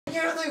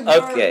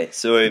Okay,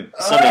 so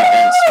some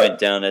events went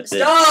down at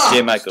the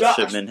J. Michael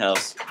Shipman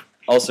house,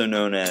 also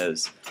known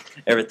as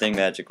Everything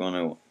Magic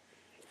 101.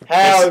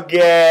 How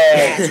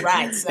gay! That's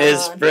right, son.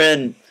 His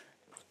friend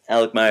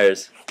Alec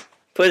Myers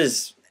put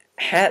his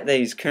hat that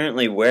he's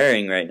currently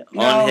wearing right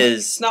now on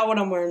his. It's not what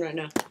I'm wearing right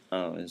now.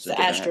 Oh, is it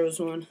the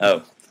Astros one?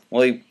 Oh,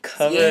 well, he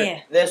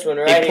covered. This one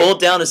right He pulled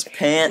down his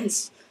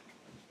pants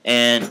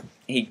and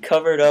he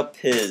covered up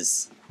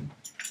his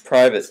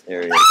private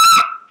area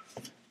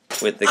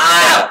with the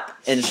cap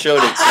and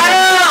showed it to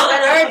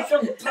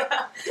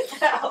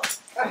him.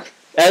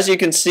 As you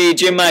can see,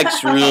 J.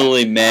 Mike's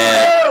really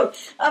mad.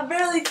 I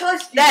barely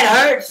touched you.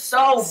 That hurts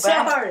so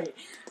bad. Sorry.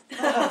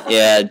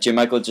 Yeah, J.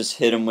 Michael just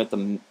hit him with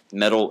a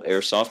metal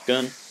airsoft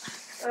gun.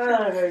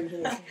 That hurt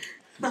me.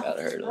 That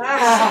hurt a little.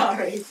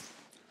 Sorry.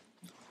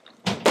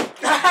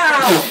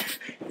 Ow!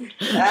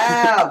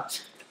 Ow!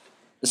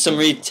 Some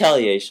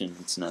retaliation.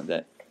 It's not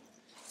that.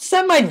 Is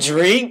that my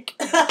drink?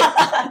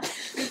 I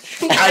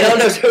don't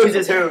know whose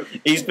is who.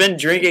 He's been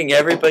drinking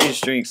everybody's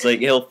drinks. Like,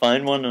 he'll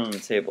find one on the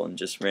table and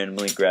just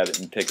randomly grab it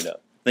and pick it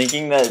up,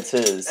 thinking that it's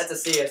his. That's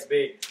a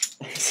CSB.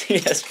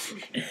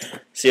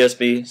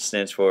 CSB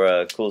stands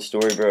for Cool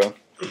Story Bro.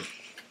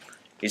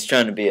 He's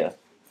trying to be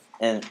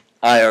an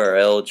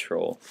IRL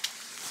troll.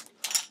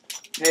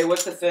 Hey,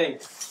 what's the thing?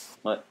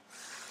 What?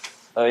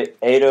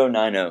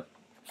 8090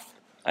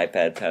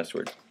 iPad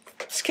password.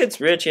 This kid's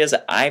rich. He has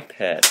an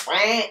iPad.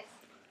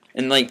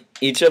 And, like,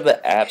 each of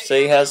the apps that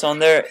he has on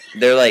there,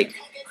 they're, like,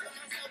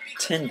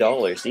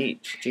 $10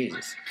 each.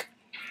 Jesus.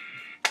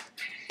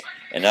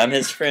 And I'm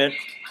his friend,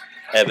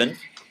 Evan.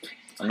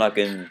 I'm not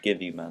going to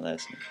give you my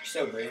last name.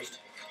 So bruised.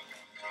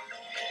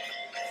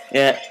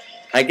 Yeah,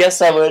 I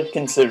guess I would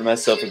consider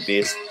myself a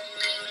beast.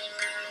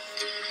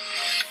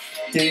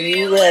 Do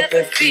you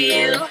ever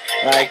feel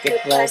like a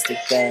plastic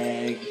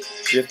bag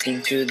drifting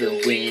through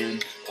the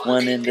wind,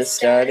 wanting to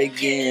start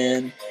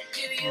again?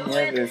 You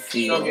never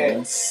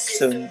feel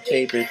so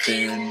paper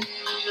thin.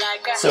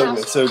 So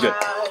good, so good.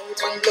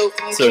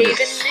 So good.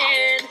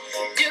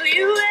 Do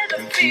you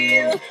ever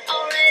feel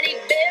already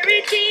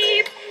buried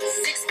deep,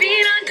 6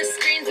 feet under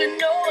screens with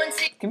no one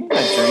sees? Give me my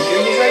drink.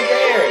 Dude, he's right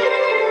there.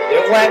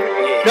 Don't laugh at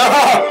me. No!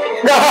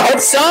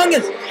 What song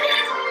is?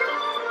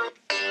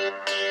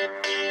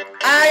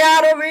 I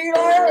gotta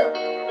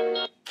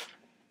reload.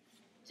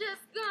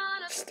 Just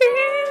gonna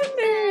Stand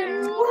there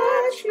and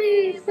watch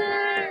me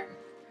burn.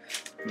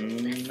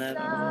 That's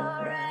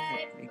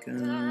alright,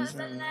 because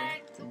I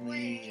like the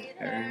way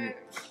it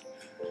hurts.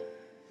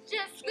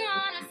 Just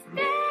gonna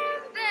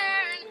stand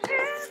there and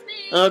hurt me.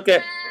 Okay.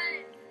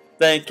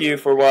 Thank you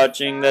for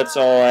watching. That's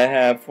all I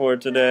have for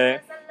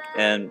today.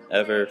 And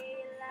ever.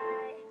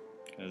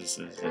 This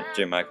is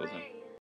J. Michael's.